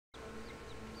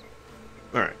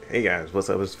Alright, hey guys, what's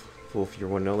up? It's Volf, your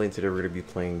one and only. Today we're going to be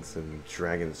playing some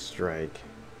Dragon Strike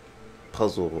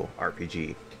puzzle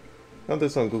RPG. Found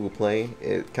this on Google Play.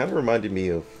 It kind of reminded me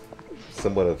of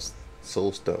somewhat of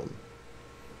Soulstone.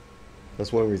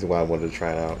 That's one reason why I wanted to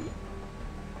try it out.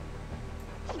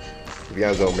 If you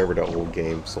guys don't remember the old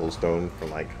game Soulstone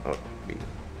from like, oh, let me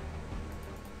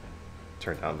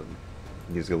turn down the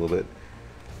music a little bit.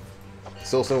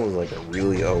 Soulstone was like a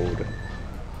really old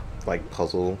like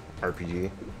puzzle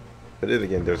RPG. But then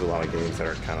again, there's a lot of games that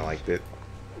are kind of like that.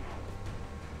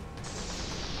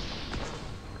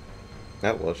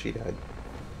 Oh, well, she died.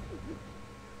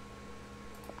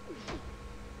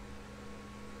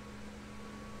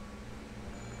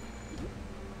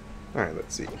 Alright,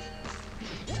 let's see.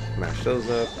 Mash those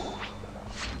up.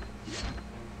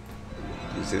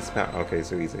 Use his power. Okay,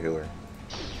 so he's a healer.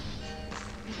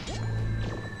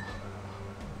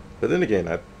 But then again,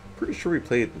 I'm pretty sure we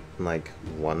played like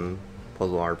one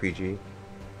puzzle RPG.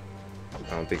 I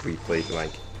don't think we played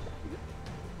like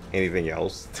anything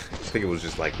else. I think it was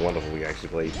just like one of them we actually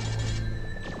played.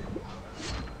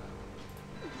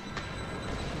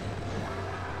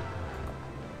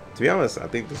 To be honest, I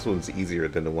think this one's easier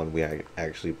than the one we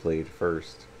actually played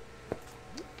first.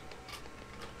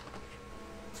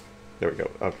 There we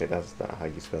go. Okay, that's not how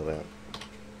you spell that.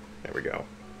 There we go.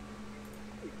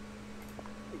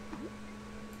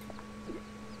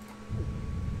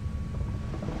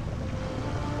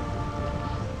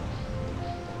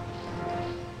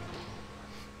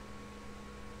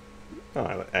 Oh,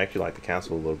 I actually like the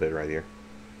castle a little bit right here.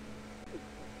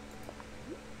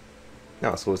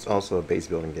 Oh, so it's also a base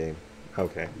building game.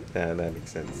 Okay, that makes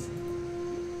sense.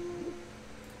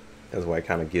 That's why it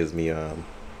kind of gives me a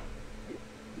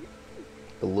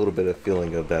little bit of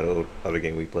feeling of that other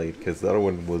game we played, because the other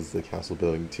one was the castle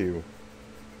building too.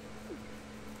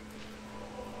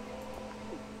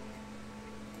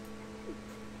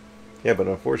 Yeah, but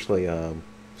unfortunately,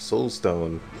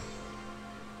 Soulstone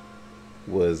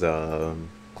was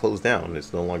closed down.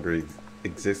 It's no longer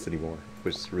exists anymore,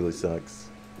 which really sucks.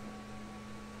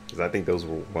 Because I think those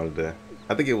were one of the...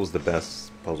 I think it was the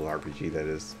best puzzle RPG that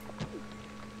is.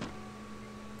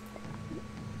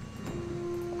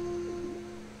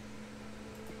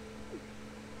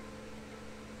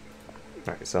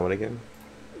 Alright, summon again.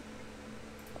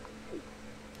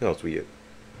 Who else we get?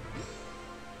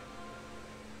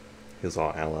 Here's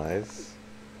all allies.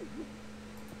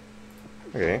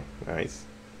 Okay, nice.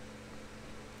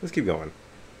 Let's keep going.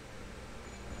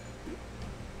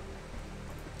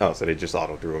 Oh, so they just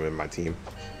auto threw him in my team.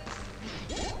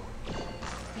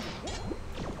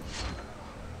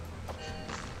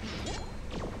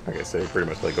 I guess they pretty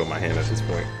much let go of my hand at this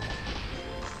point.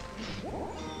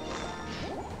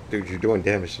 Dude, you're doing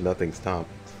damage to nothing, stop.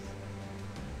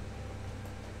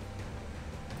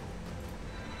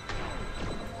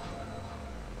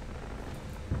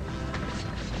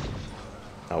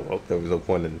 Oh well, there was no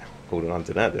point in holding on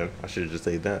to that then. I should have just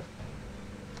saved that.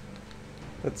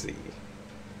 Let's see.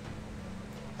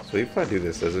 So if I do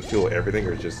this, does it fuel everything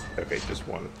or just... Okay, just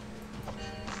one.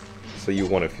 So you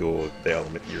want to fuel the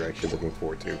element you're actually looking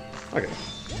forward to. Okay.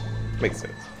 Makes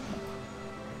sense.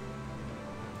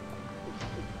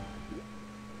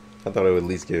 I thought I would at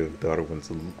least give the other ones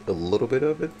a little bit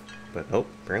of it, but nope,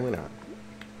 apparently not.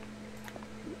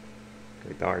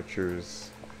 Okay, the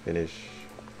archers, finish,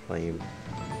 flame.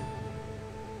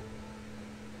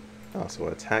 Oh, so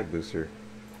attack booster.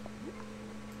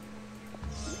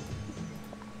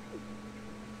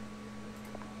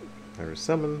 There's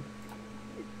summon.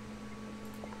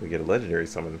 We get a legendary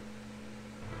summon.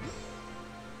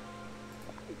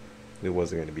 It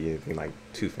wasn't going to be anything like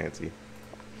too fancy.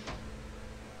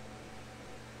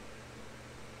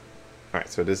 Alright,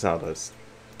 so this is how this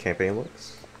campaign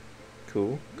looks.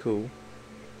 Cool, cool.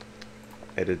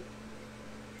 Edit.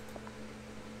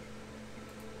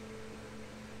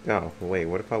 Oh, wait,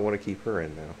 what if I want to keep her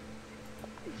in now?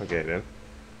 Okay then.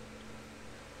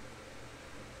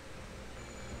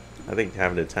 I think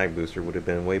having an attack booster would have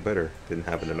been way better than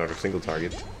having another single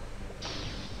target.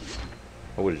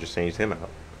 I would have just changed him out.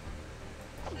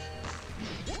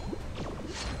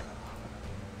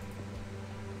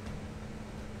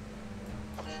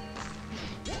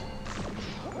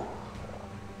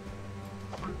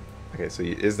 Okay, so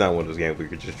it's not one of those games where you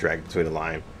could just drag between the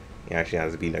line. He actually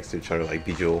has to be next to each other like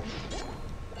Bejeweled,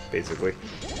 basically.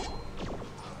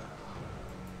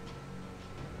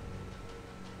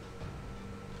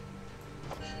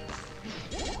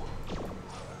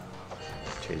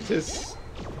 Change this.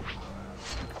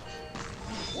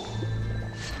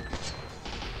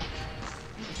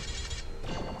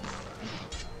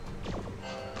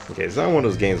 Okay, it's not one of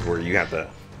those games where you have to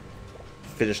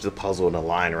finish the puzzle in a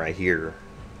line right here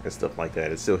and stuff like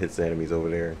that. It still hits the enemies over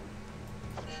there.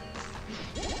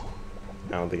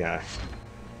 I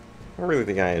really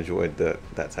think I enjoyed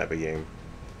that type of game.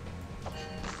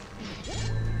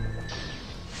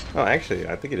 Oh, actually,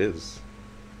 I think it is.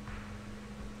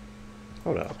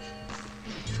 Hold up.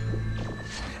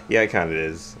 Yeah, it kind of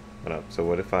is. Hold up. So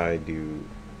what if I do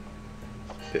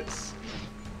this?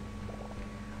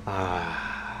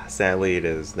 Ah, sadly it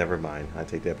is. Never mind. I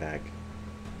take that back.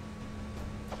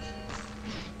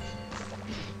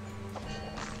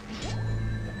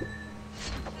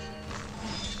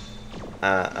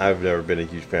 I've never been a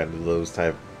huge fan of these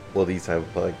type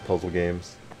of like puzzle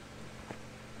games.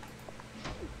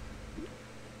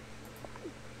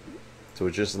 So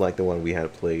it's just like the one we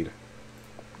had played.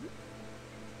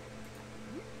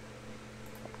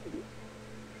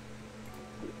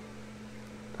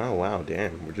 Oh wow,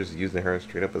 damn. We're just using her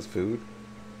straight up as food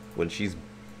when she's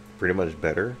pretty much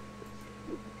better.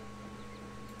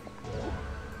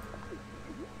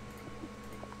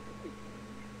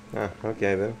 Ah,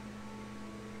 okay then.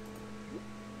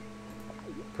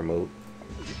 Promote.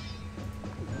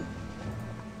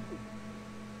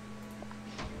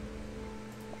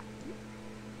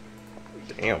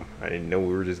 Damn, I didn't know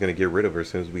we were just gonna get rid of her as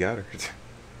soon as we got her.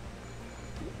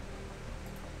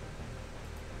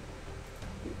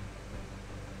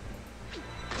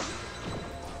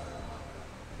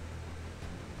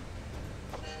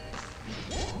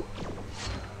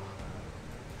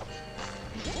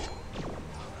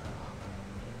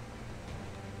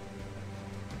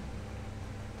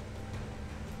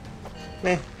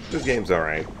 This game's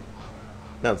alright.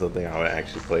 Not something I would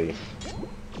actually play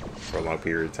for a long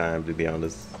period of time, to be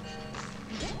honest.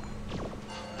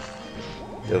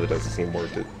 The other doesn't seem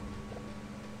worth it.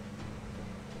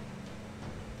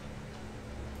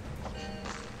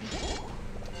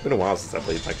 It's been a while since I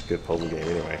played like a good puzzle game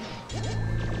anyway.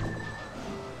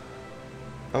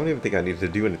 I don't even think I needed to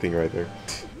do anything right there.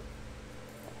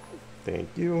 Thank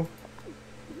you.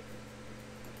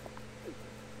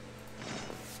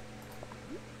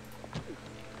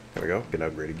 There we go. Get an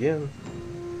upgrade again.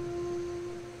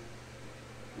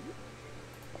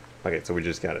 Okay, so we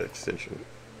just got an extension.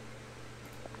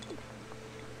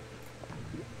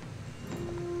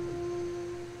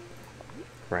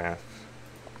 Craft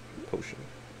potion.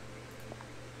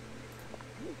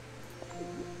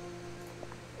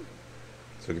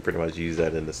 So we can pretty much use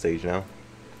that in the stage now.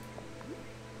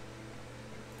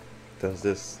 Does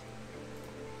this?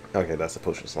 Okay, that's a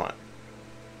potion slot.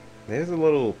 There's a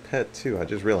little pet too. I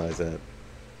just realized that.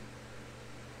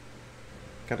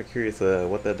 Kind of curious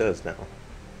what that does now.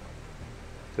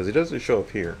 Because it doesn't show up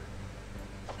here.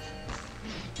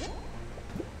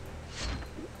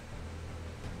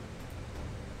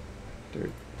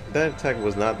 Dude, that attack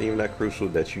was not even that crucial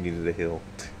that you needed a heal.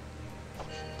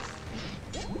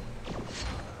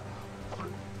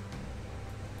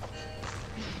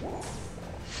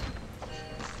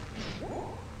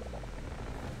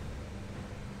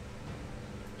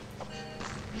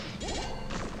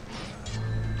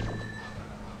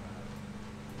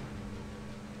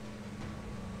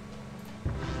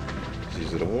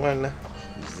 Use the one.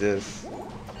 Use this.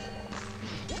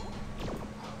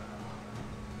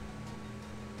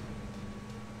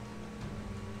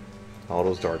 All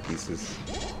those dark pieces.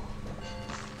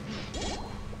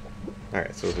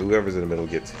 Alright, so whoever's in the middle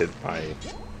gets hit by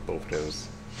both of those.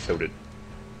 Noted.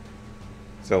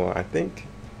 So I think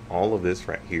all of this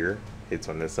right here hits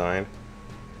on this side.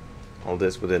 All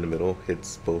this within the middle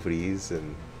hits both of these,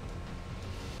 and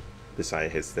this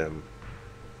side hits them.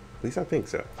 At least I think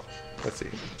so. Let's see.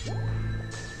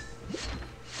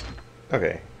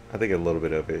 Okay, I think a little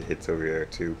bit of it hits over there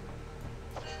too.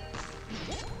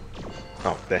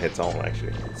 Oh, that hits all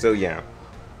actually. So yeah,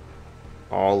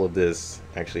 all of this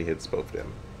actually hits both of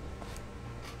them.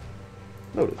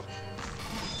 Noted.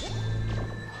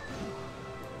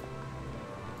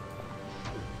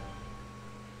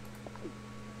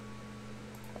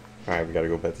 Alright, we gotta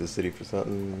go back to the city for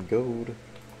something. Gold.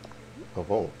 A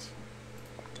vault.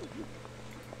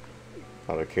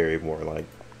 How to carry more like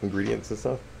ingredients and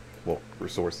stuff. Well,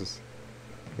 resources.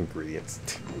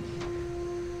 Ingredients.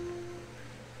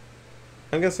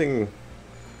 I'm guessing,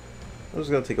 I'm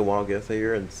just gonna take a wild guess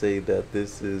here and say that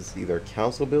this is either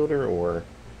Council Builder or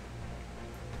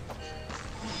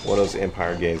one of those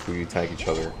Empire games where you attack each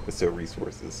other and steal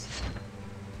resources.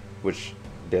 Which,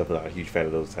 definitely not a huge fan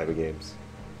of those type of games.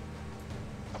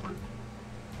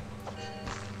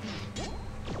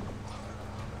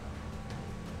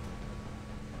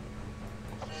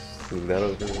 Move that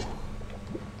over.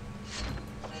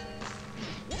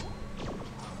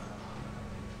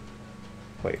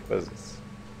 Wait, what is this?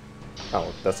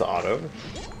 Oh, that's an auto?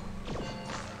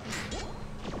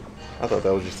 I thought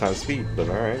that was just time speed, but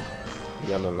alright. You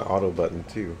got an auto button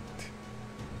too.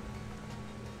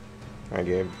 Alright,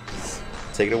 game.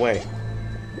 Take it away.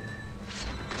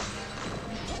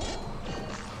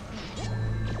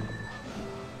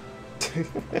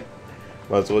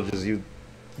 Might as well just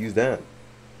use that.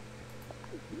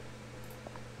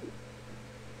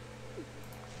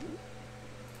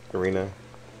 Arena.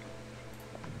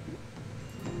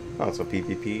 Oh, so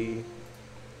PvP.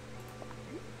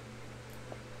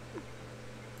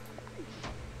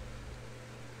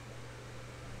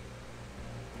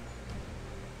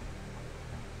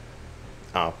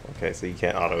 Oh, okay, so you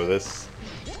can't auto this.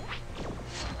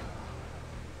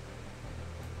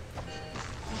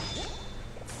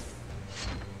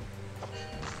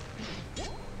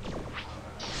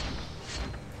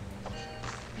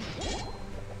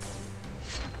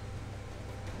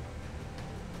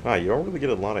 Wow, you don't really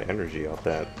get a lot of energy off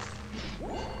that.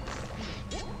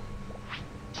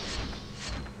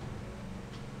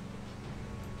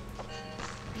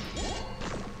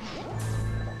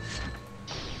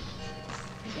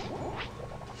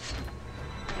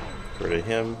 Get rid of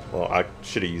him. Well, I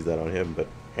should have used that on him, but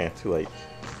too late.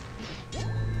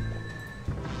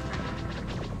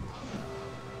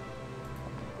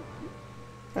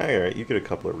 Alright, you get a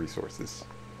couple of resources.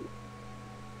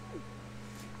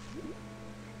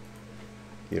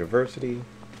 University.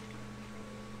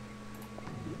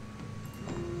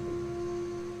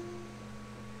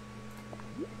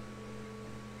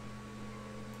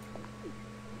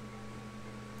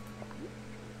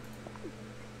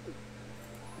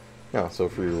 Oh, so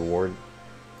free reward.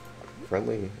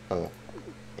 Friendly? Oh.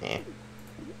 Eh.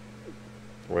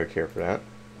 I wouldn't care for that.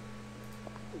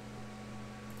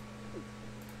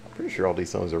 Pretty sure all these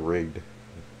songs are rigged.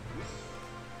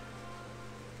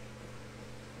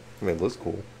 I mean, it looks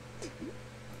cool.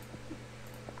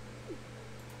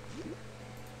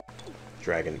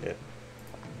 Dragon bit.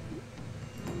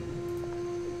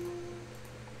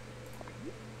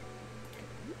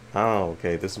 Oh,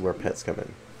 okay, this is where pets come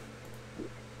in.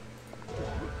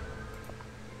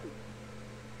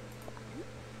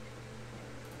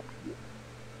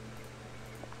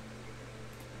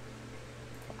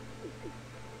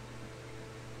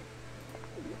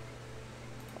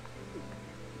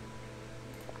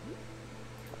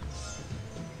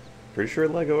 Pretty sure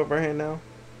let go of our hand now,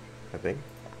 I think.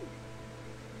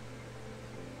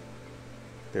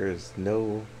 There's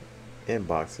no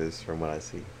inboxes from what I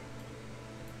see.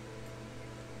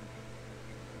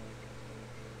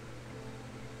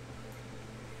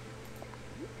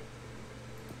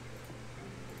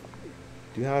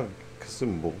 Do you have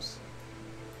consumables?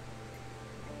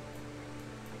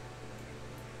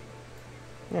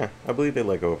 Yeah, I believe they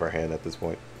let go of our hand at this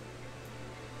point.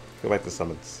 Go back to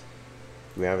summons.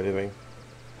 Do we have anything?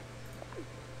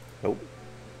 Nope.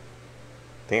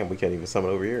 Damn, we can't even summon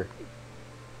over here.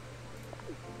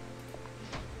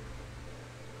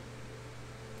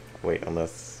 Wait,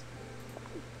 unless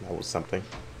that was something.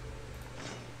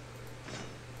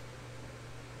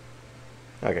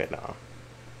 Okay, no.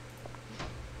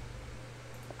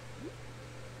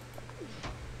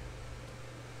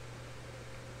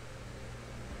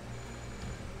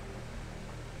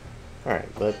 Alright,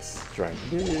 let's try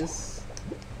this.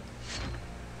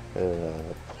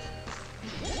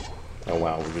 Oh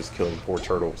wow, we're just killing poor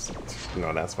turtles.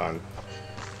 No, that's fine.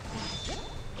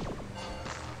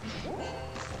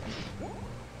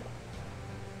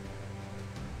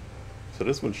 So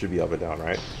this one should be up and down,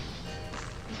 right?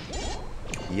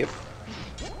 Yep.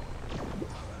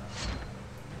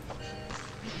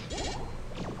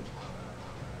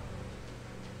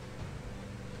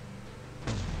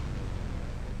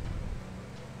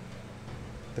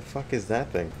 The fuck is that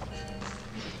thing?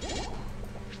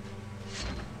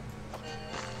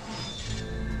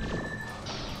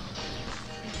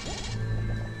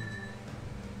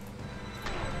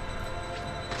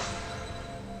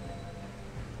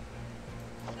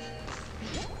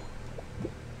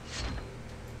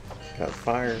 Got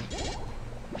fire.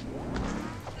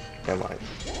 Come on.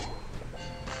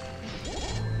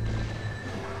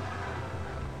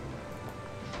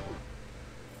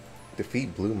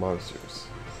 Defeat blue monsters.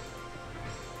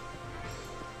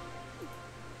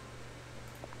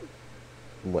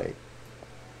 Wait.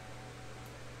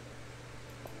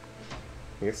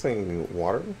 You're saying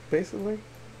water, basically?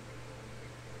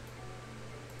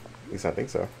 At least I think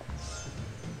so.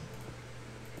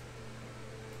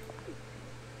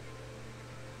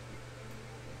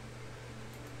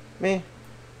 Meh.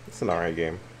 It's an alright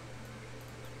game.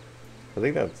 I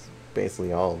think that's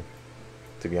basically all,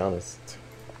 to be honest.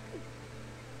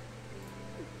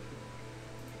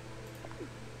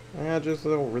 I just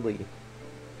don't really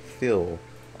feel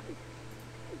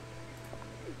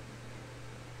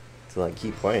to like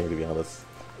keep playing, to be honest.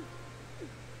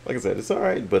 Like I said, it's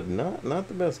alright, but not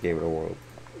the best game in the world.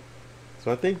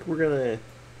 So I think we're gonna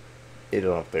end it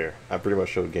off there. I pretty much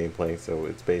showed gameplay, so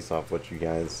it's based off what you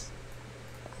guys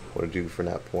want to do from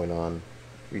that point on.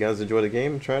 If you guys enjoy the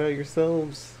game, try it out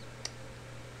yourselves.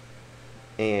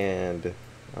 And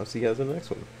I'll see you guys in the next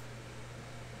one.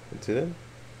 Until then,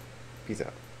 peace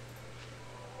out.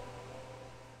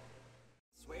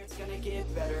 Swear it's gonna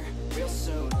get better real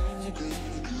soon.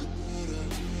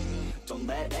 Don't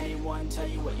let anyone tell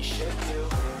you what you should do.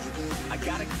 I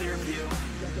got a clear view.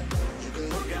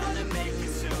 We're gonna make it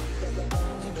soon.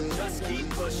 Just keep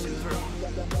pushing through.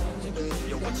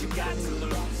 You're what you got to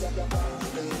lose.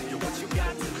 You're what you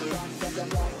got to lose.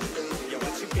 You're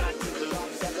what you got to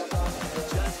lose.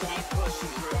 Just keep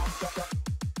pushing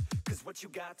through. 'Cause what you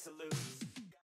got to lose.